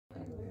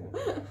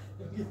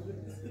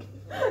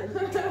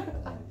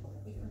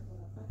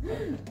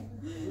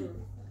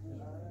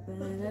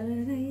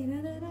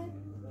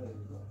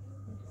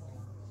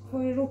Får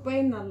vi ropa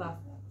in alla?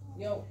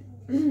 Jo.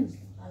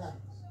 Alla.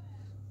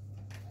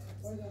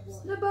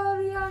 Nu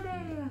börjar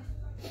det!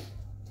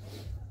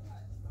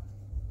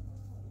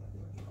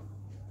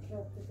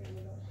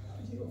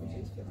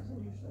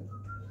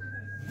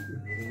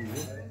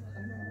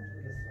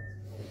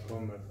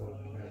 Kommer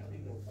folk med.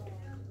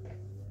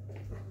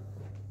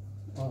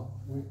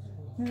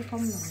 Nu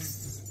kommer de.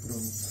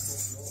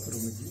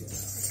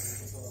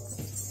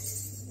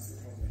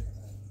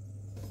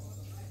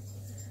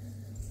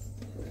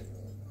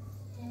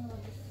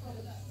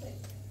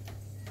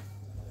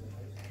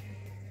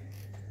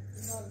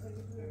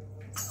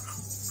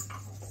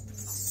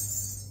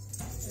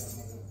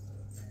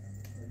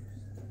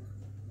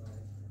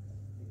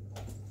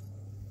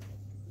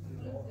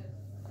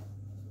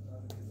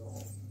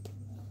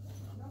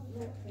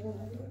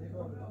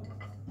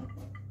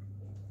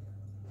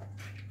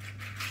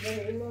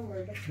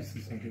 This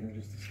is something I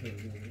just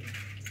decided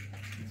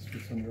it's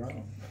just on your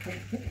arm.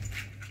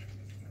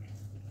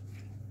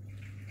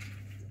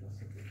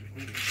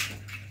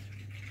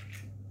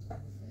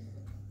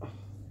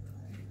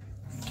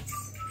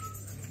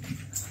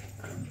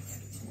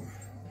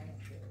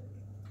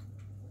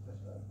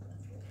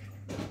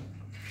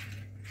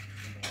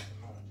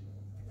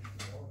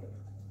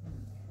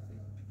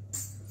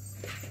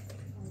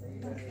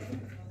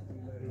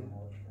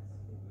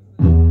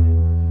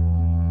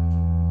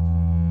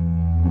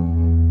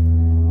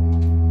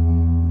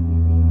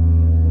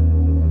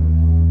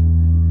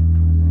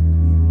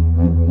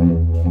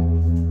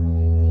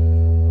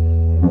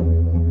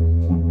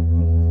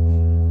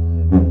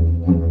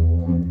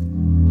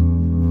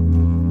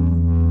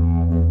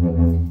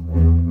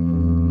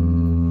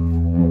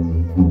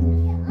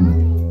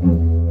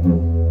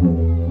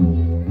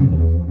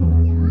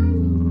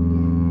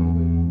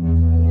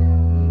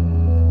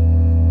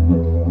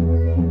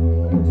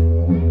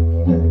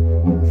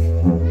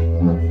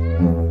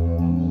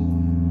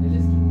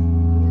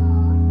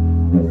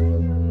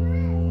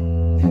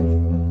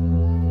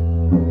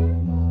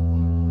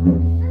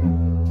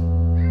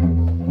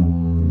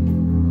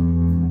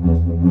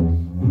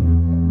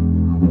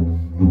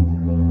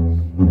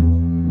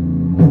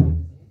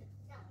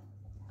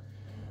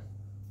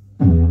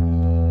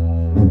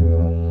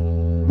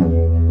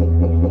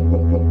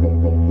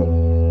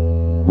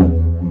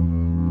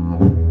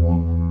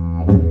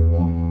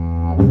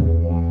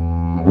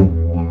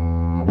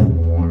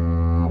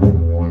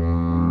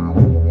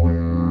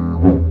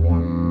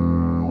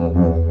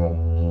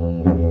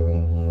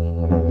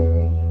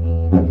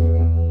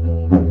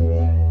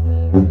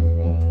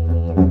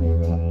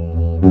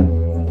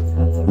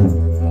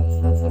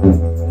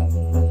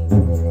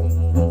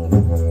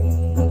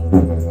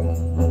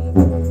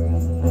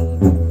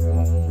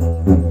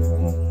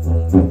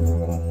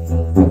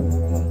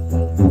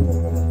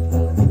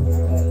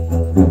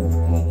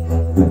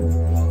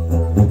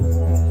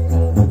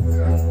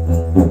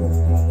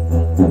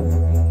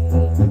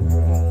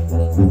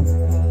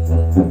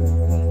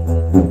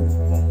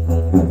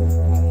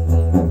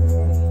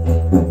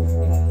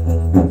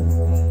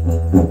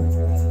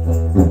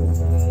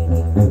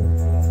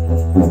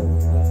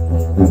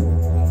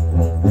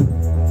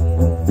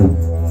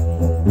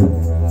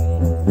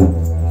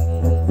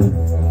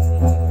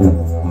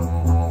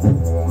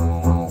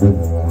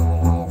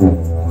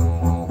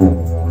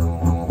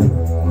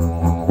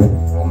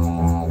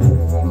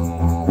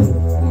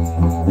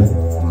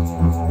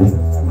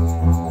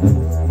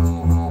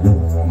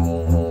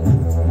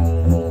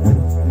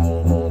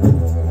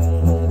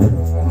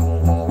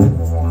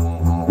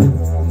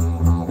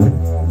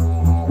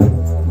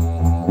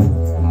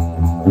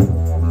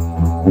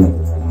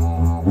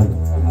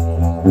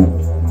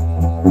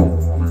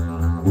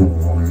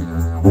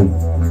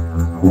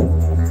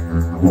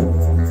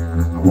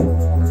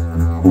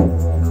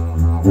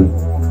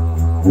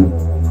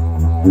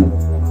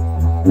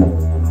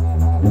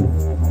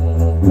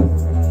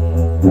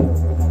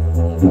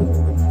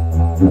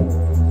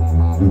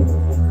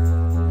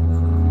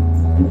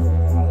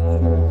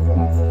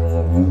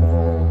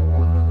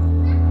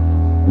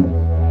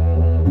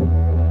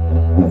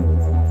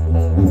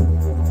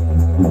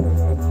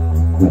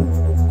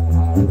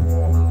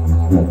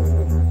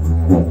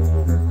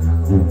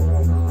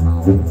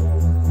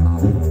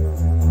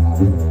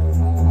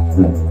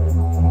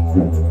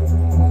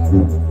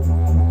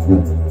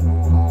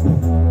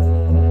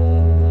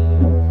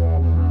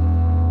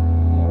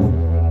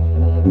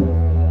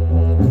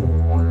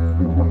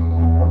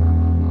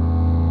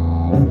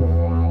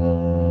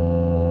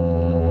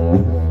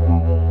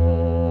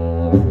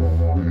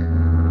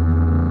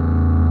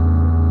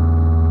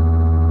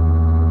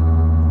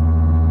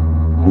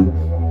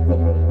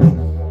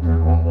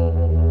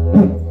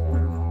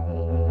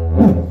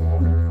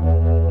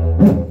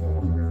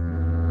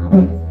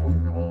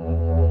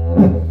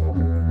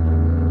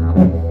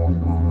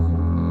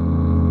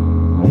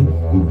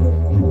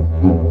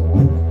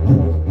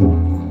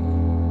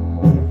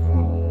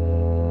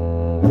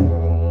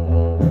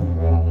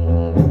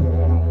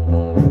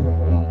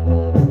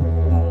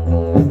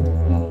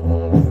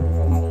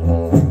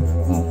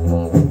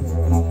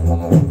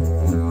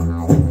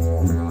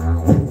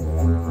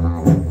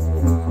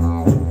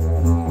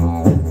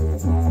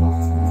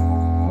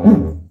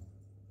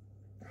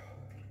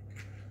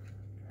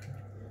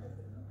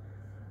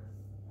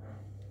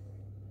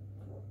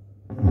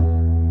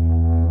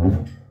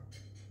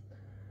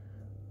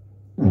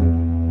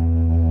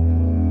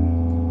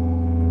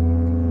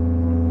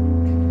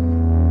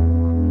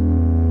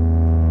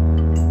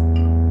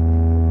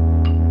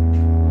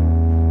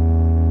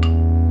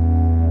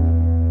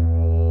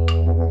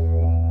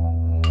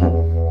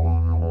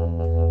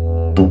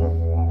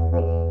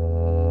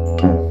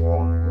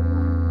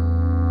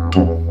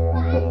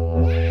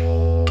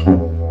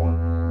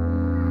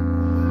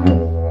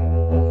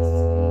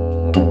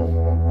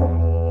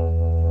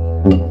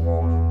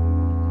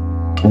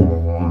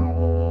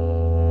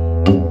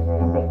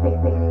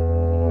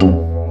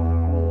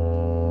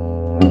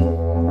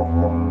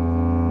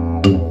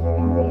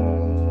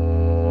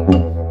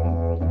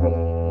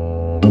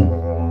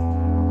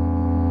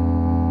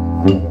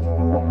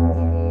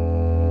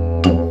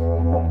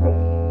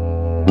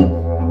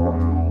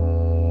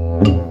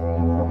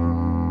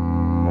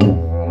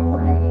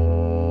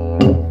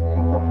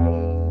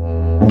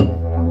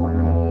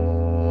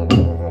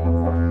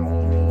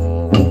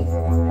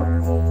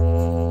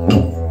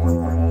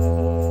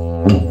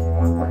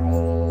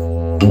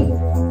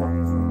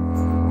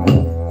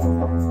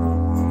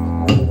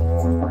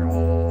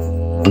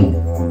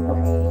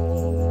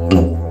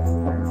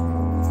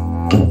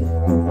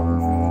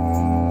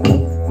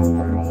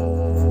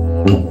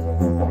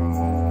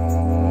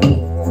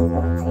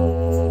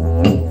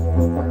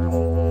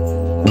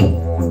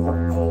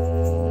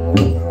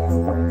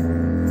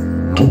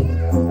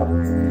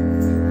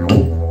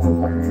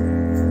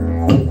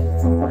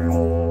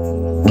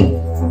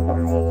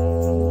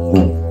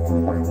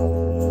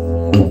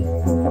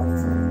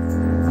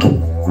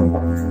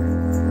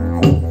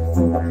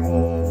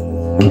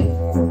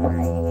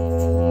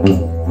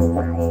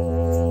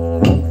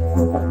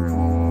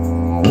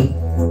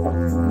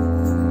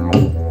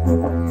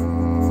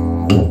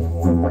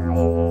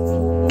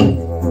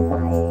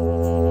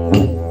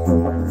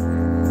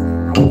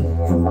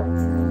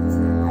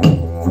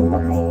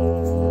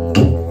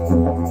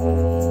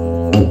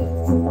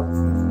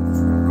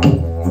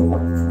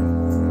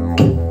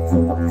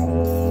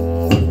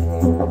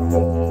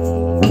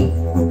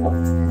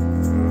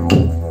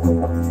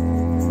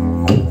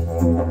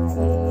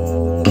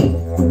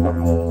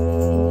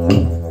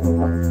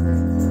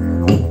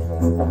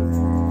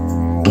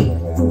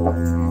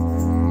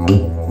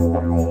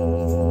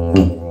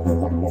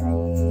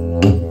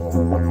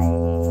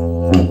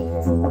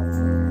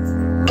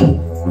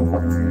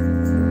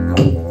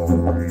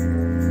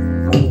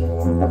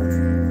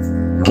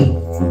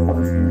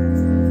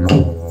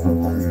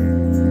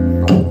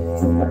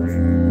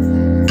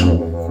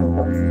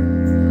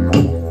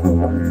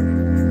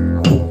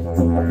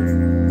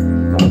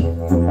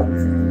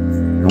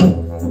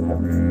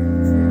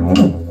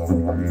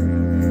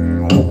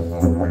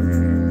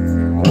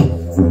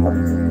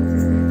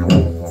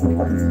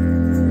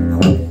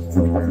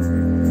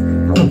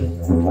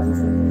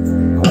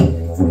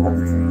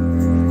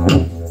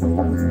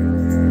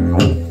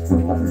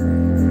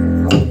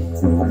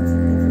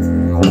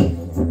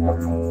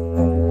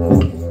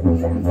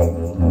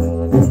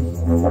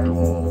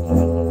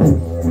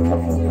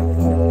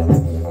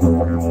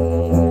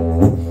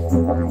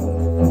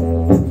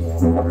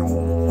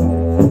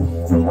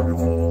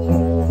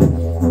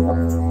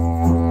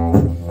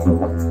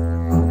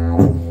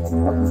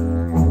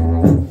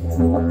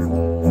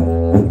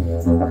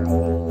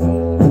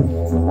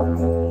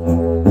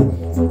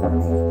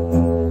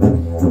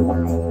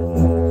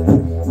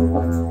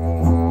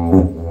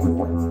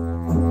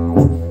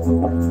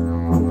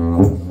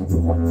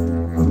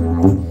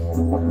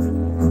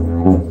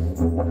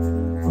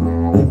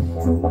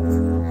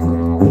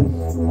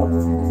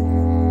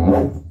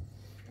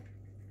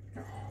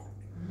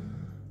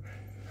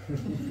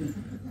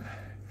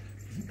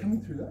 Is it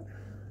coming through that?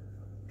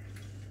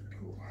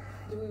 Cool.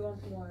 Do we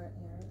want more air?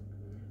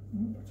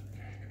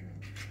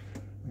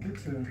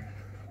 That's okay.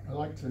 I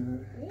like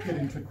to get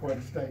into quite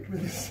a state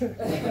with this.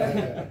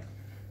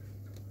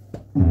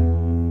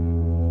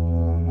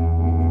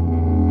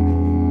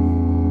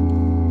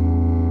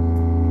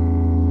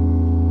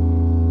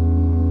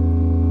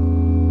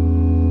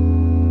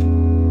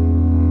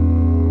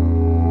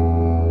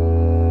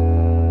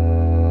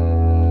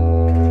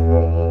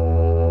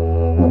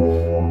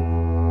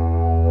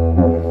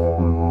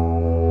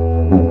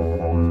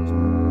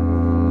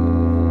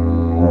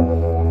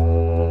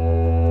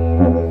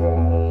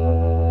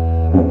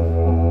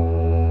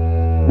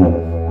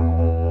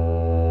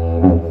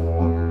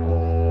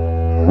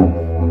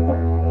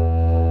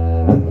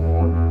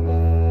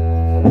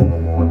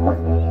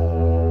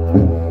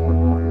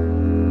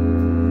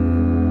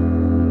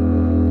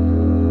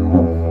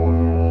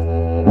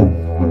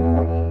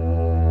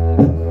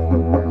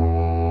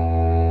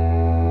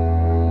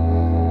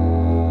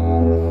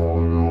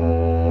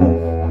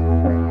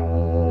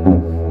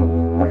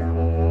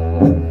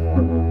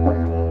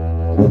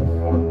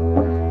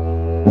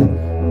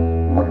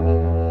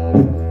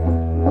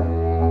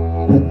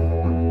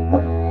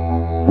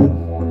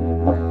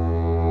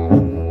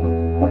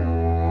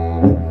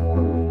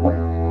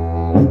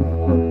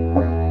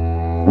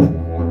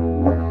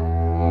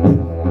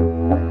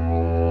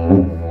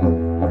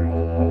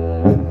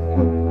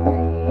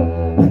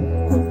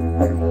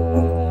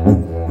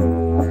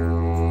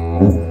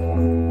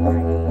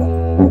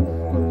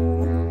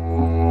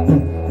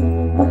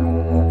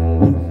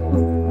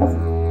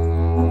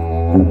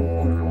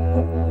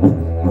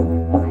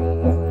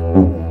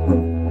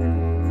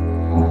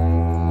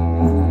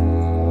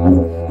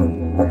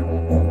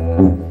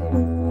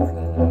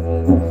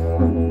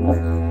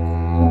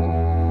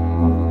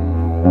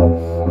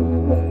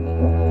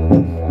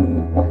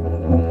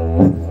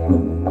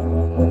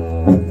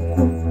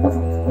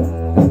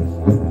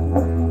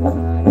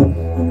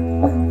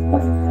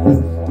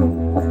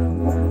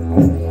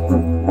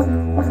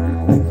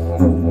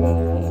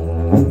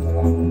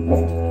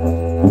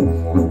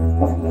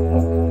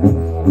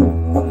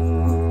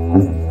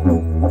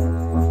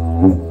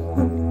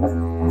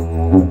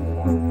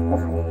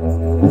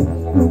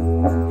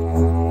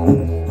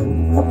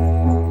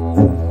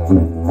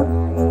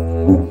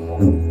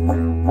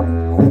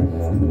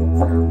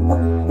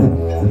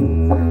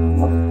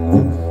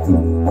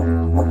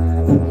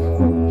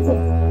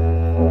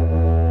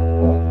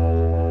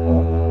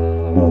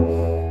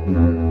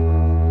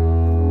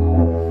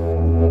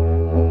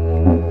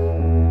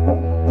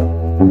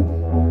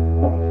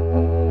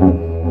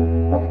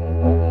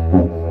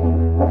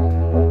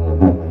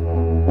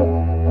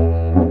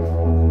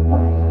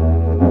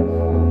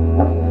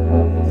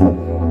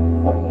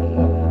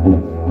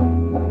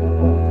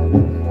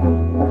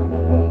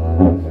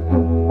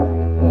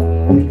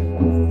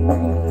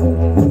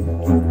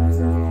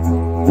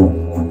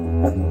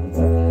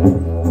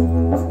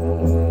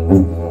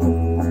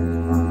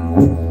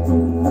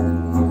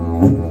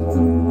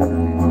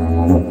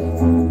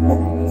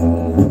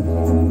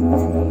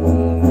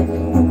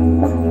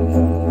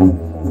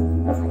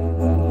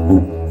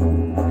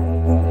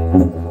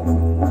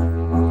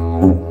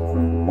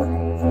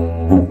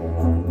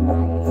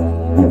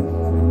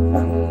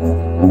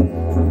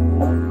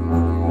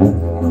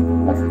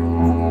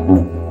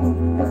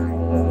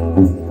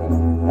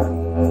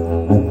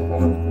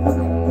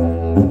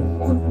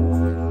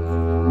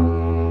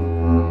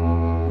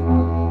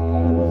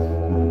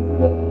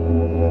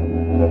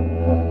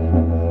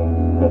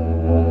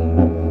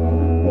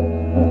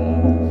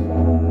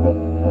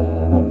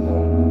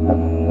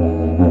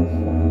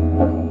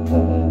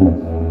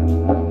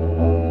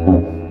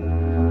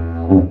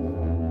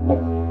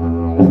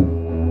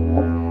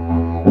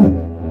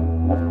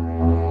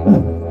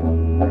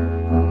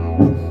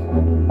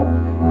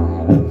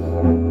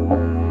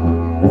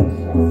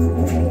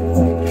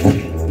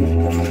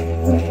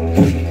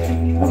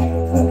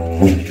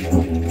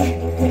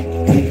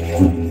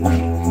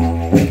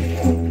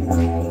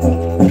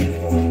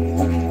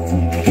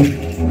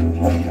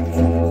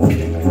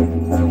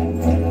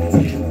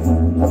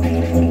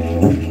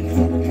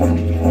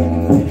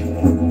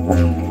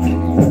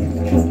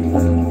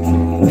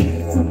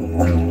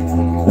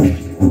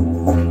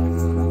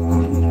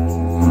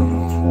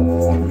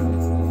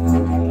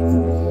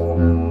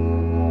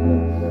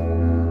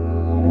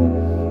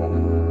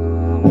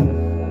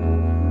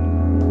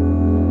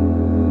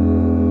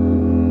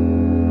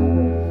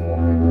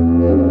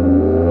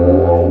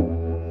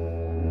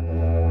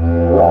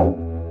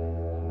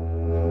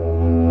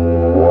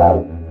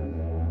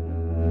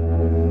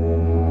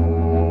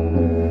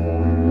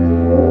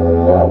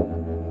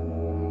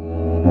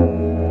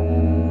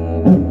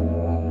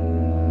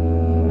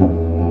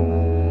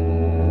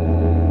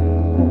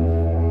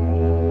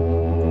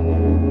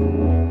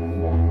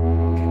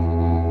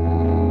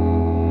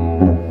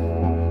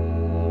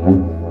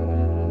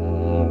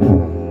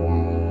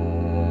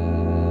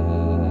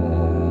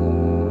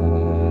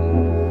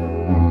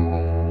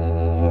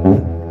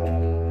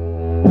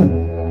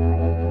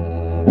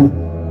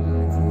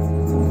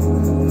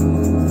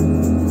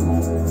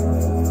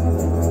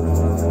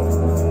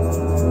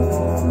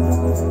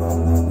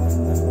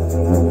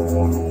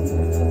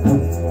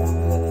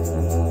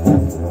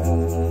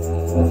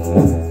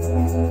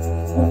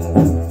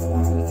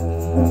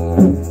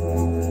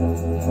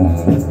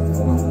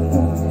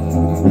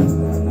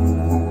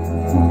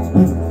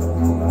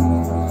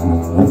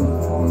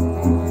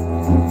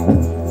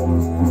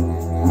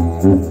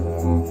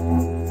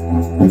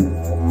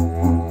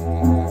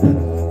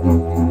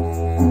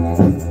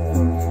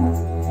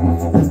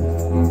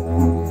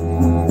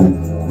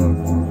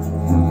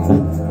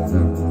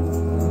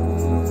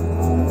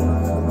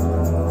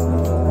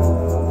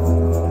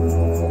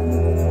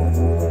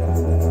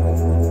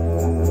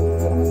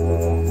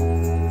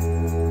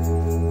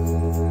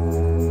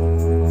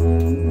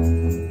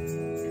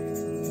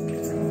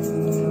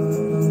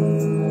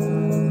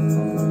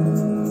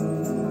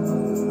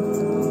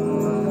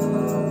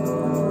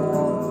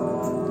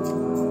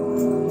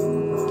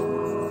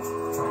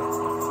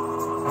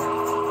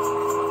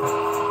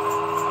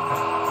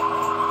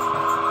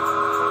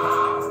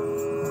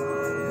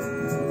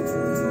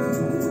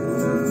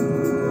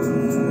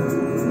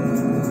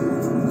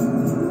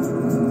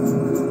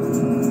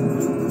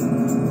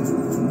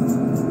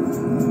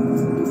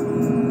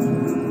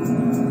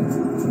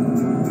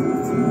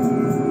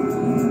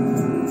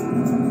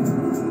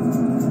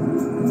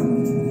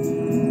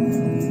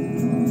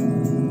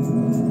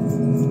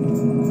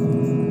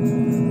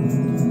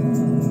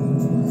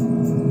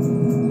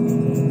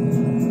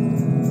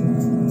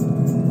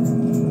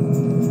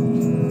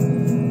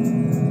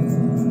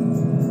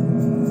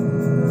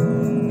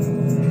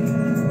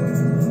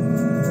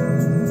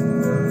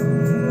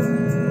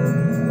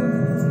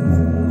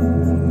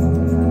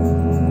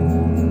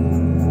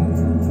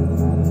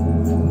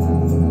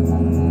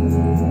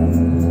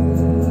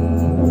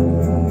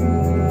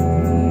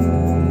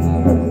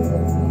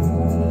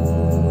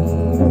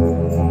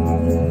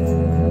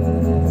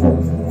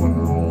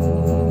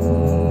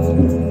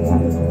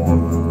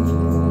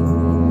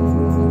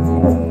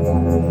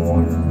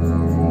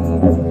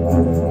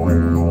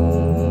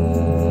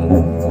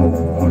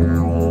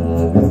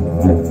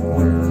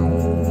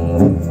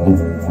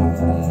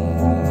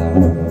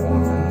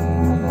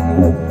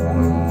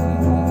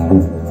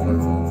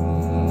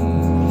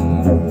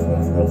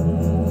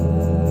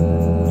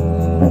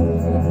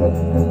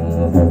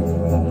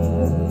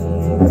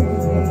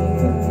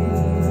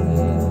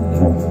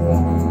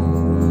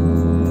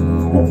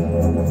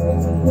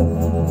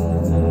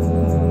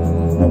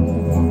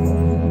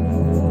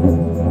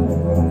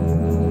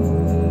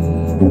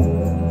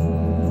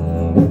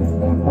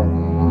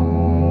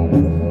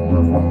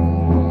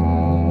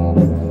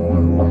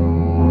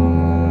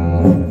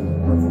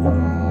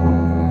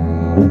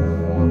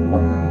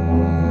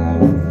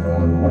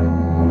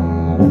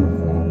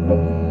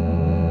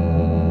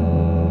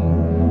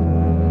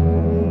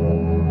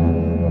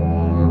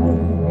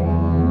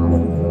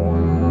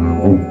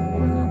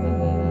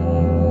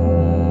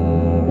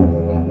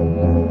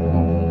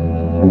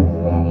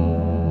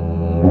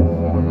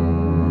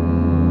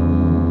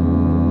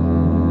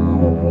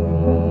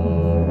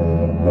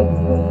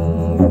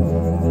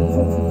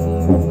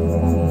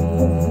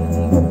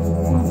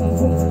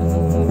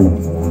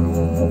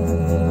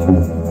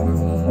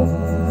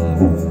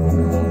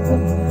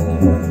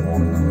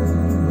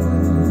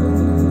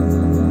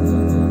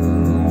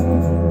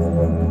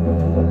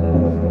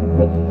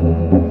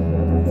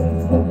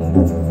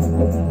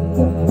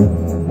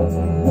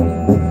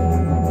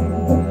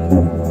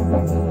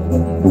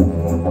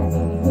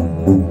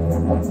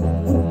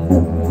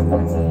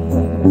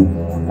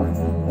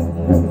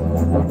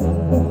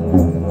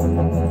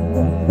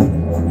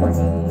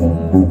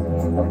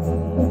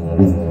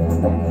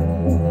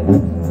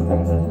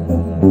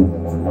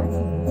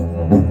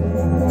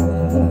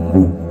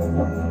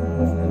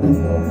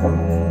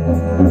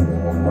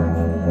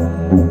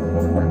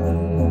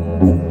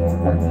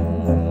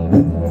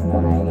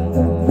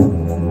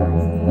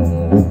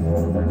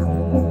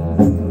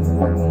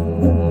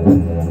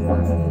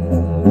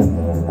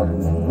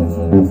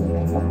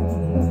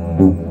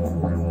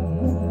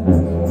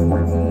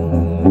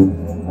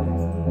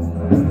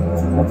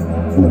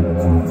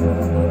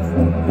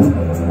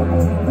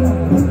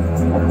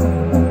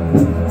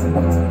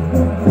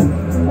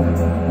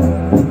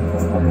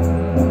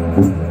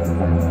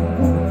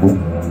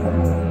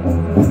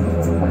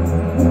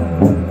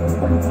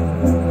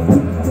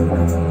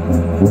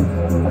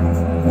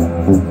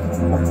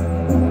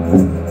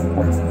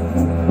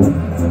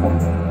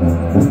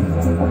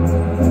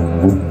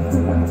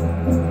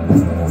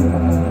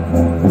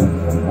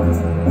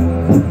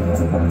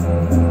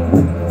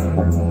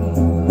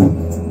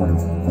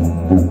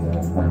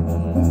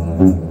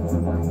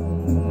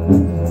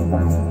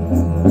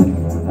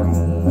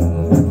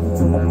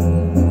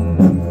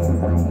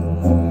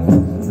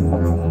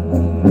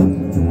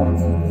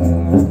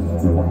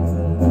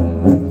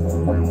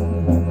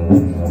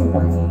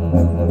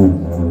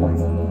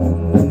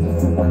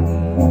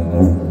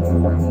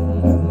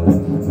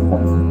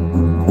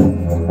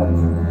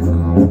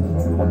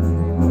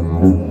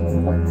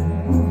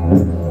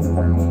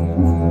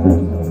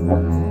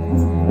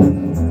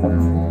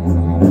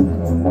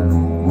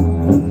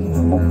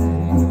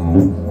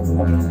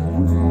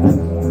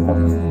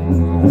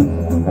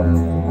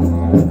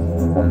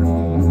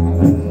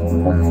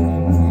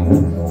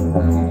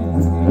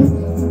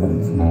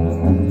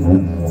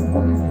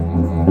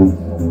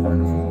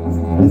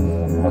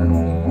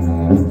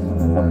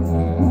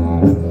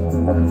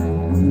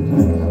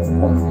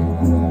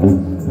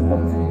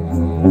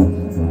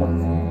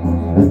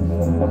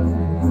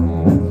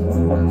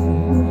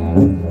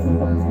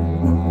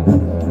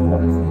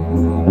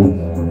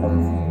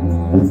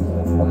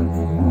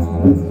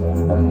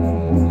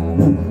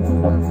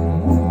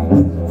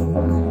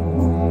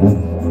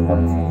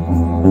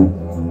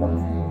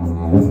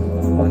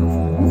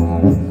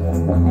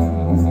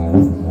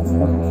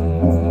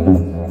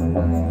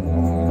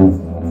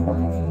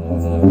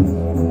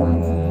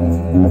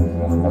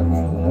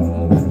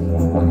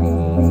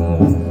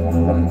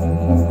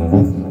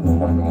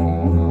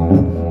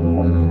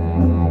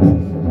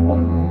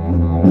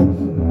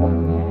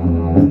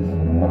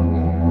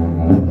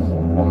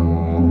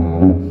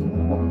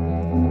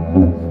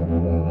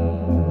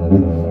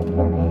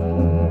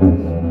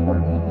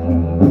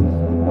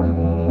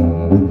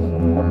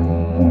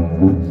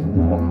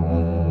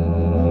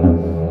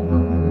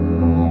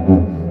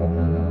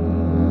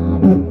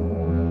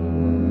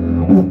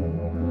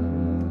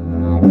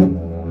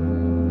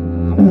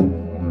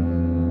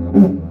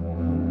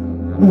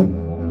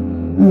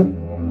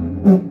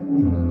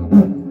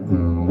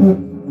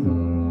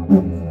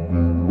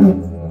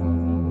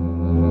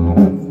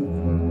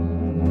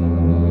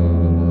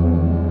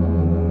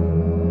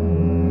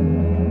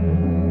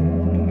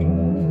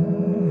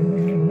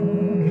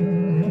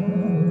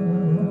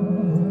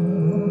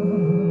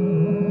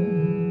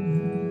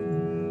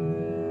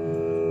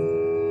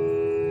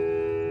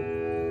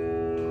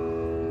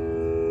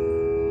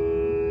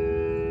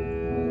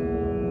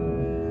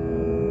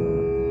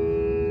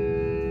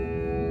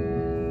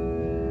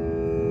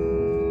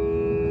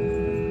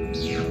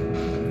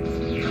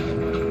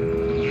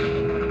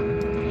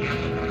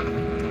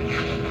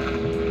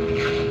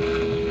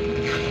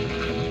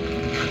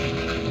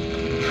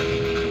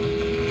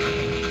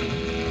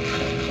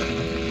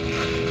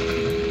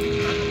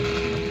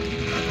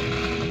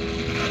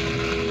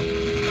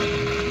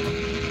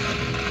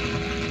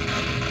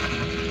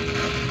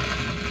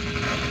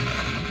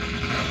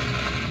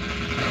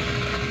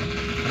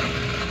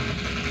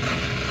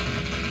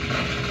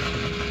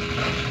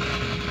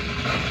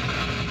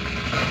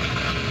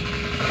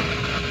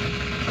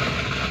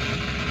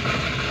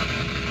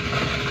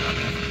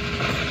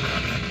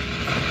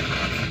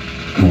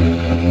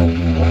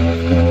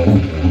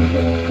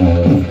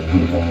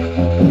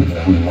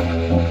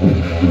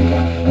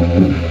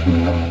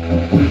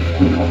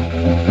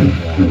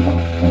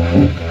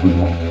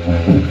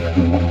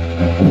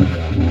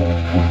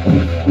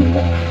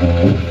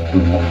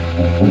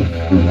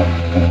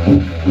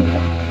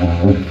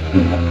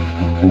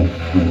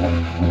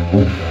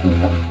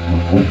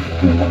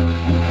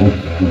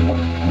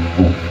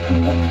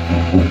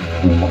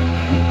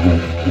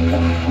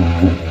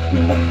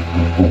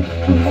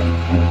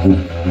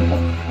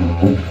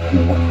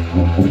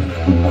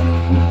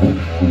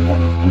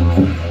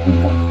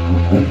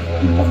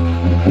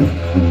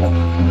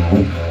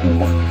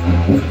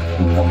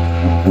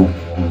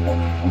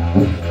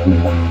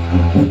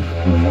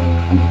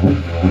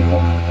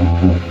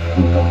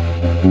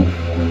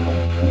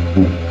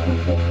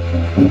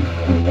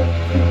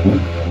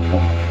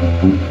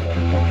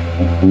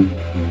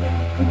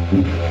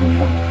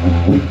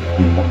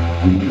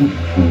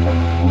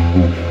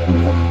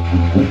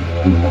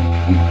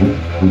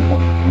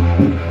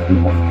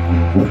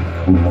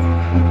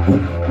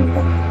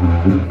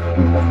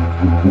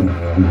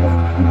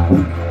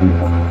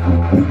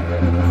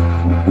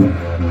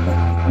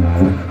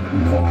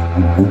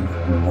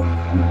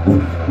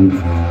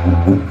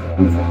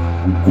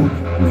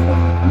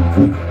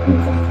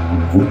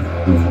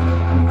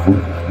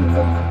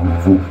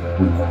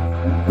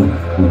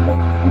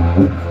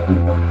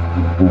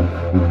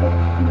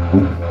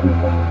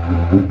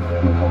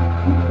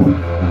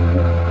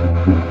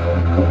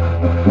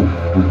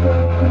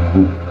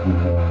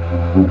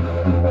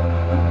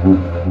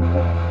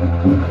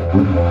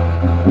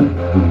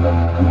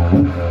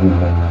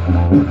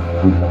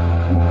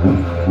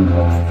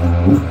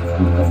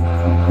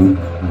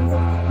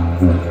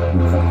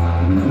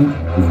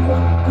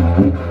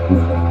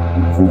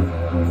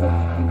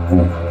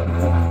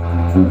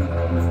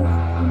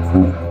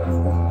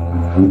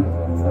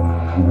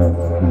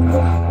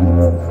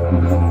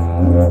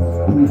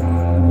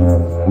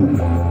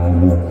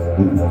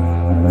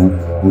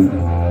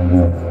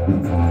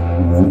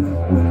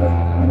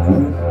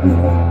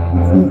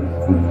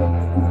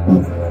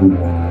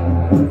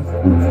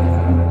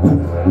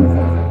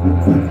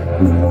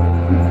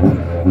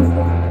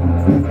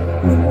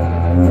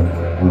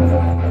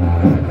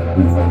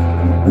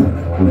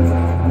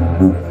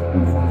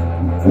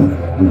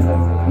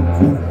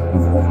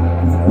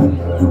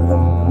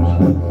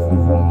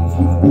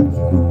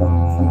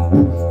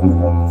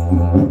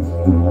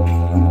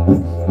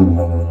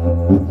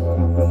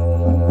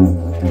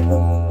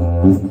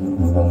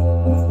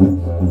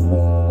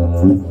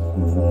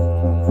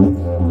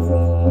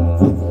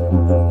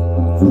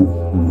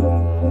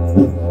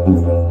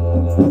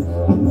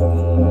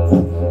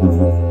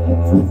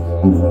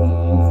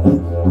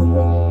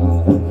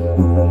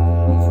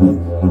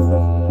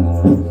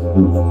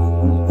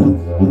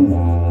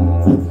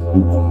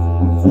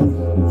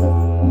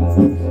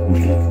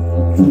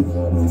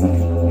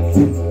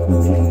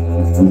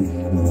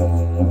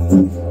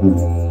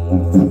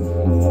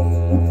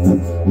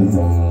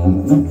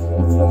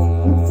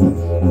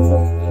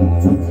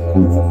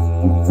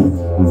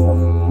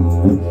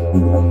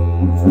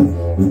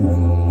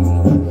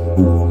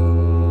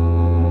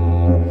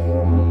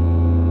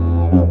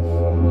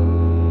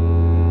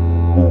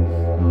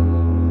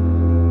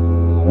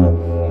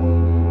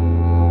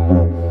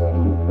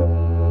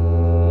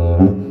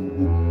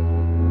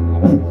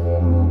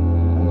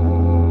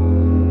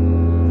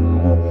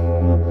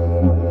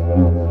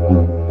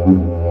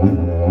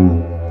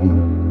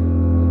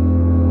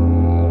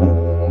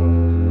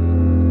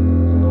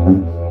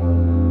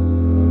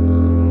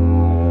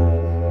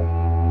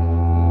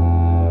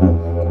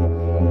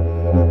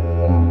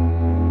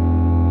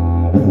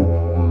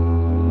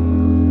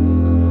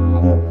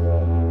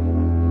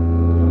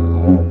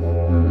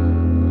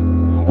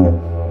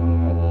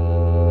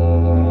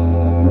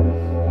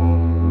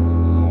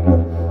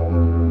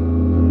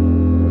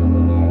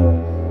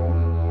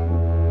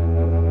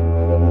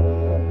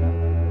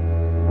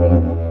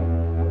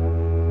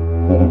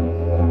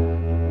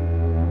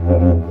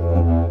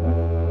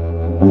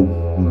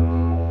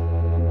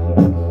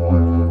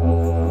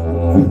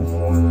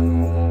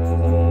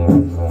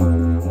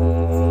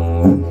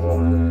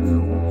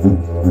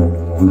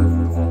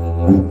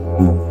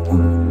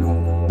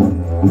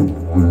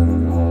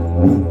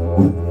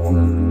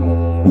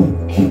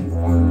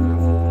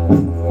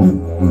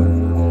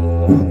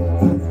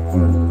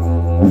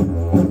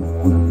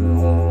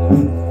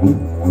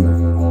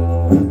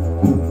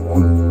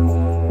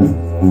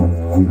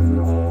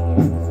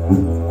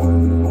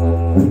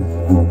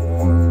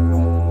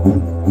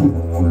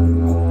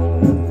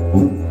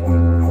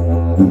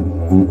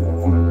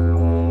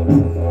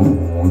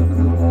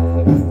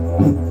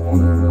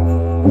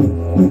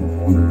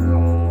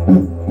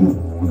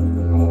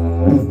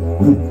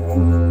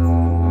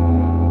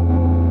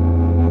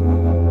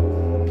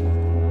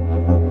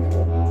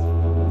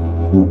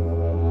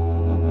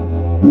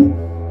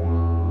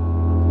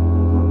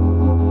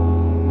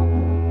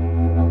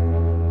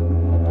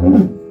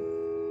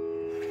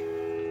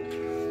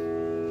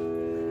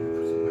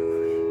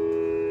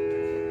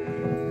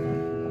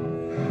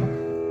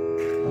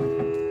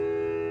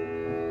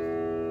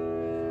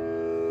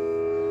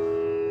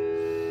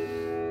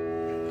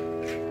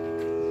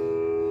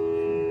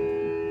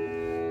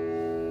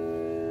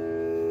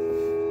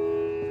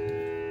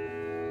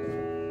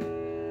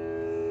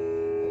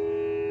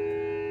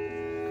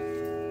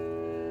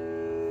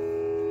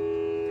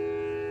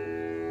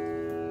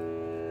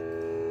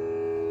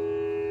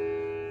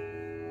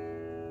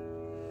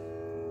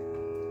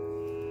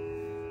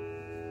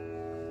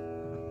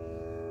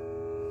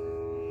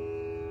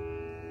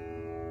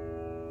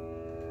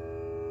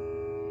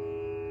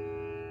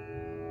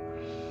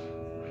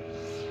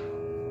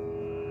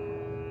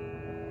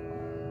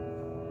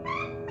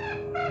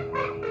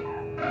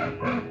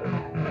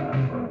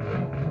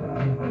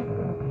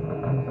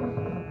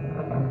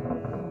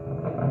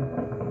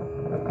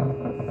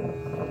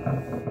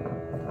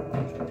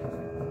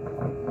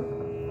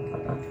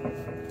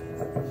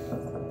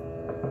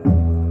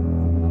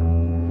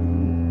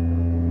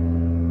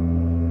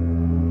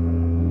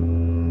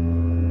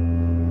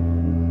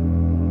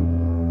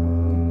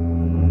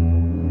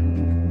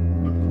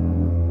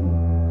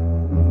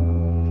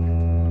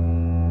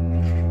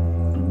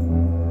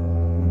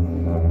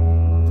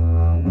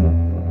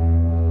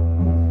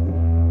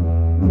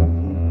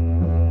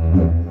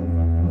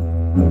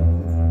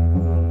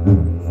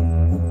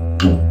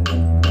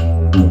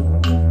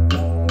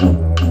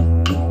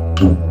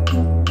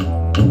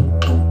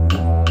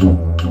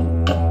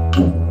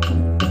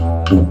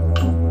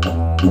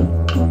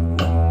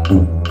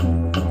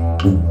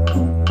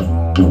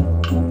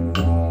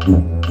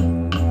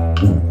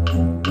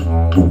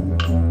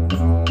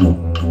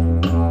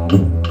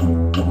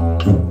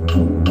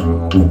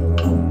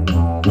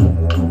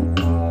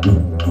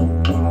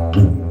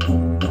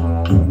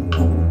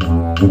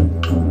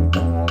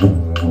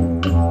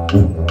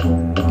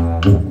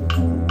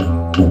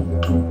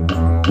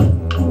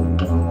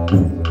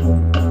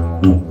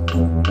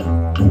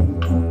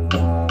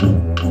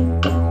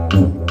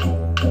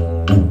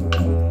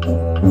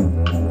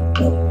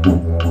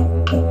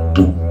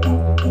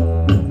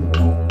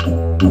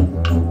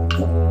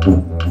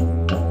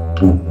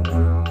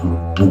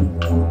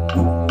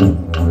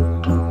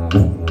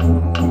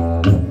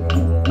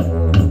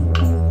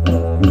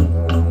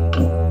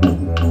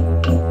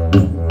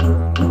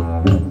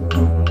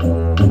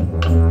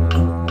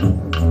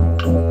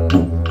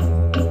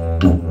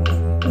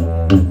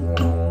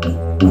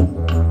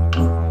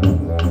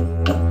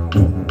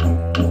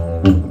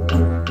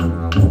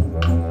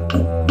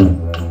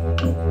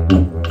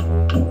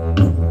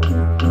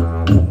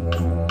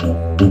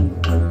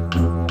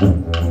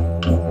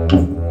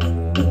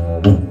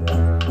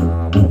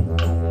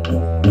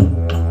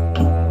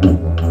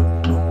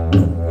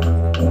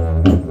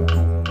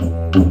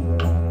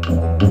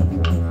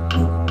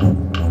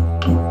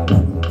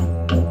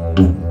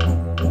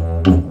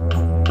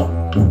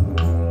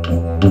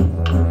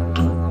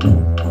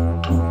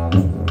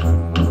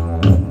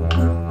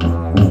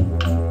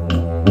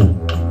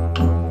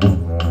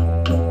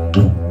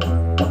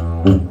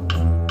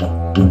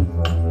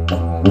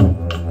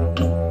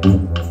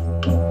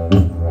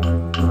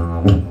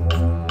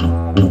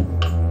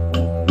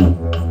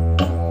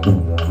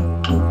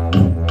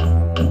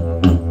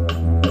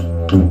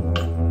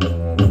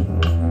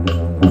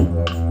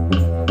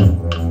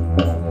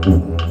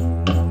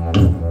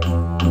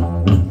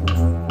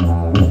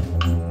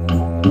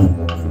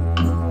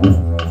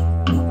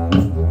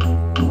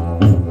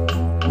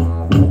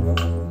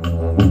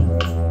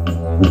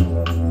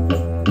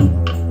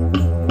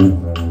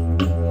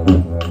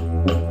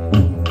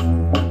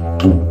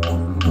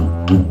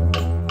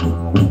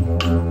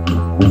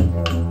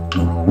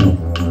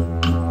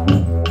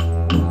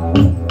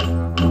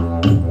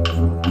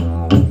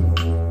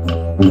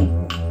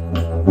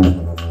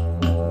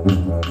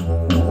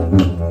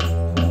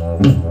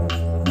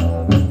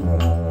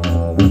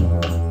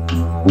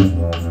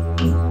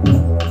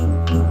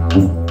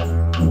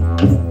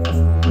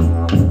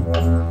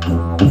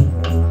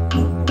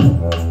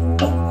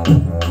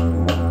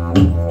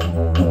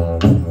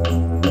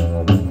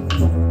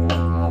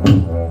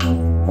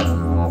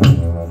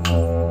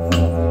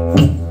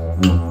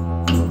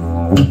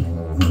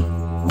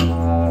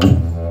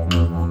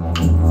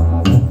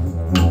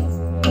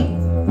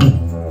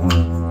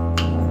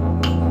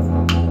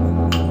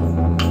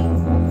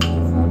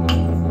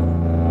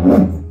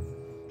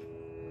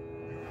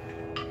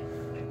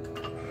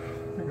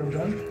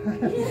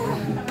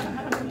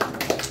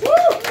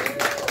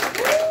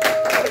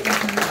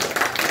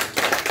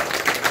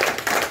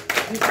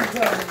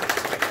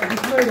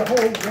 The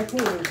whole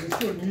record of this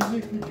sort of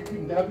music, you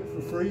can have it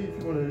for free if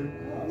you want to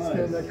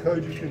scan that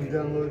code, you can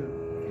download it.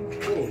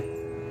 Cool.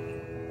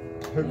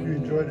 Hope you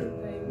enjoyed it.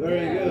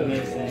 Very good.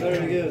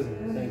 Very good.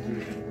 Thank you.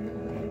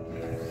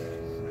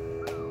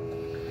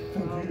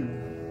 Thank you.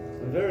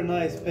 A very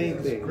nice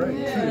painting. Great.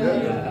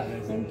 Yeah.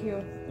 Thank you.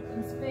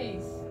 In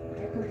space.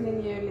 I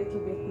continue a little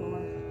bit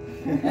more.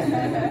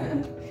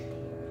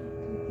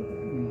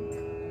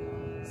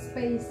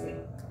 Spacey.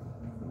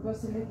 It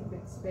was a little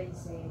bit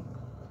spacey.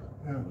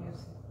 Yeah.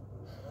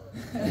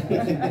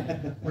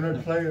 When I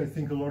play, I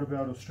think a lot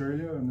about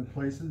Australia and the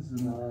places,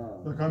 and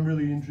like I'm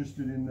really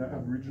interested in the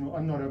Aboriginal.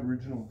 I'm not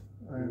Aboriginal.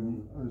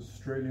 I'm an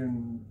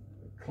Australian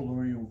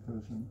colonial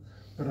person,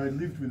 but I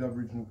lived with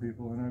Aboriginal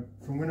people, and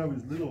from when I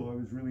was little, I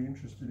was really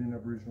interested in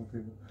Aboriginal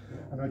people.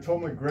 And I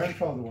told my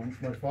grandfather once,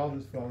 my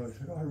father's father, I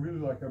said, "Oh, I really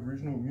like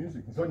Aboriginal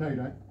music." He's like, "No, you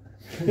don't."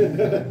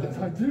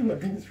 I do. I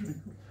think it's really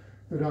cool.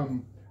 But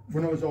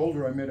when I was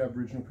older, I met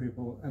Aboriginal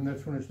people, and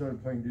that's when I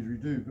started playing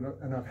didgeridoo.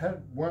 And I've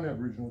had one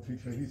Aboriginal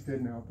teacher. He's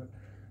dead now, but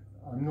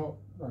I'm not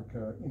like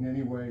in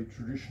any way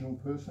traditional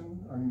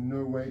person. I'm in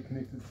no way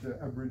connected to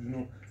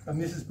Aboriginal. And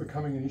this is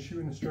becoming an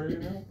issue in Australia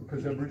now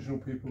because Aboriginal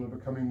people are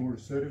becoming more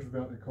assertive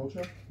about their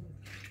culture.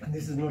 And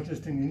this is not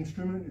just an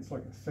instrument; it's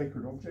like a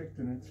sacred object,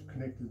 and it's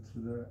connected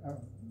to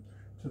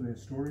their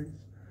stories.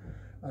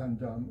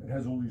 And it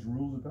has all these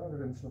rules about it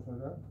and stuff like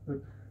that.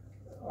 But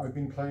I've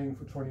been playing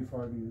for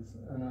 25 years,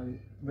 and I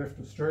left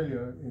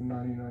Australia in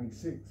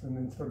 1996 and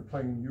then started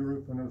playing in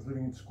Europe when I was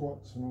living in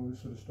squats and all this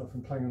sort of stuff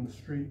and playing on the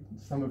street.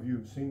 Some of you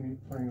have seen me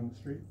playing on the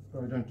street,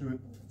 but I don't do it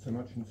so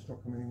much in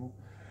Stockholm anymore.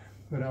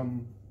 But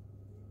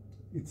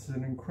it's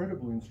an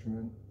incredible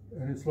instrument,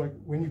 and it's like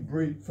when you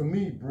breathe, for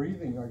me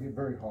breathing I get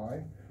very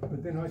high,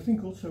 but then I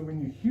think also when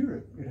you hear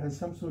it, it has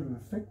some sort of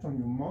effect on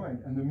your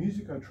mind, and the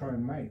music I try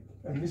and make,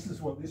 and this is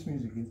what this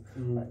music is,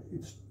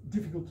 it's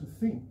difficult to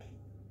think.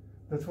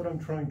 That's what I'm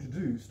trying to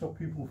do, stop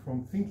people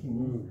from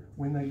thinking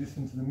when they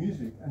listen to the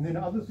music. And then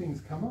other things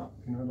come up,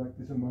 you know, like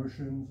there's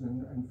emotions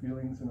and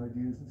feelings and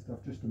ideas and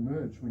stuff just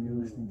emerge when you're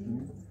listening to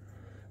music.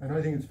 And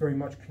I think it's very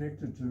much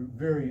connected to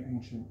very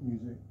ancient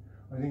music.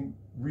 I think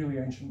really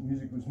ancient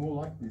music was more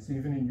like this,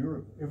 even in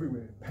Europe,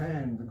 everywhere.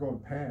 Pan, the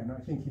god Pan, I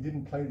think he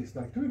didn't play this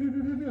like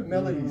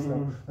melody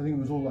stuff. I think it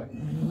was all like,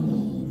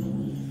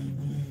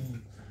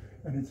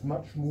 and it's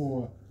much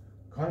more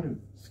kind of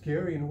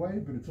scary in a way,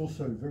 but it's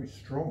also very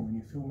strong, and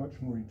you feel much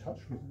more in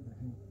touch with it, I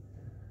think.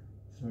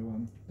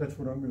 So that's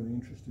what I'm really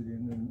interested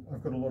in, and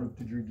I've got a lot of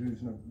didgeridoos,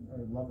 and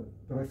I love it.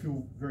 But I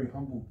feel very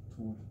humble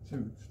towards it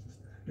too.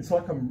 It's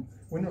like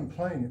when I'm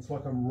playing, it's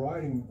like I'm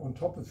riding on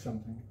top of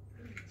something.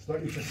 It's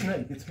like it's a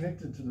snake. It's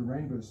connected to the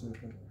rainbow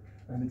serpent,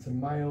 and it's a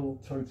male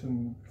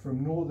totem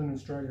from northern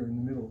Australia in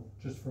the middle,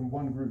 just from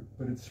one group,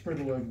 but it's spread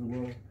all over the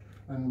world,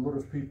 and a lot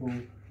of people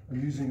are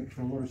using it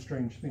for a lot of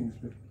strange things.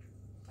 But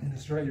in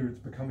Australia, it's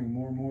becoming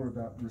more and more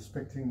about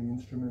respecting the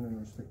instrument and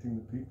respecting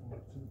the people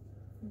too,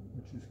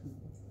 which is good.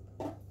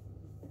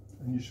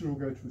 And you should all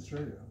go to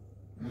Australia.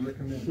 I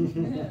recommend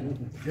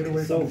it. Get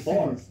away from the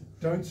cities.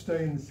 Don't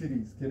stay in the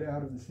cities. Get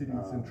out of the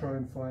cities and try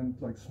and find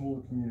like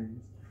smaller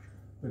communities.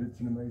 But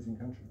it's an amazing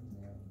country.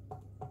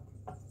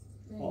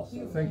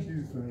 Awesome. Thank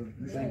you for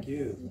listening. Thank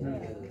you. Yeah,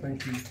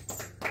 thank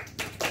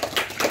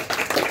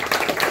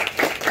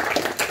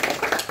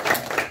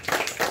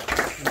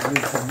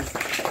you.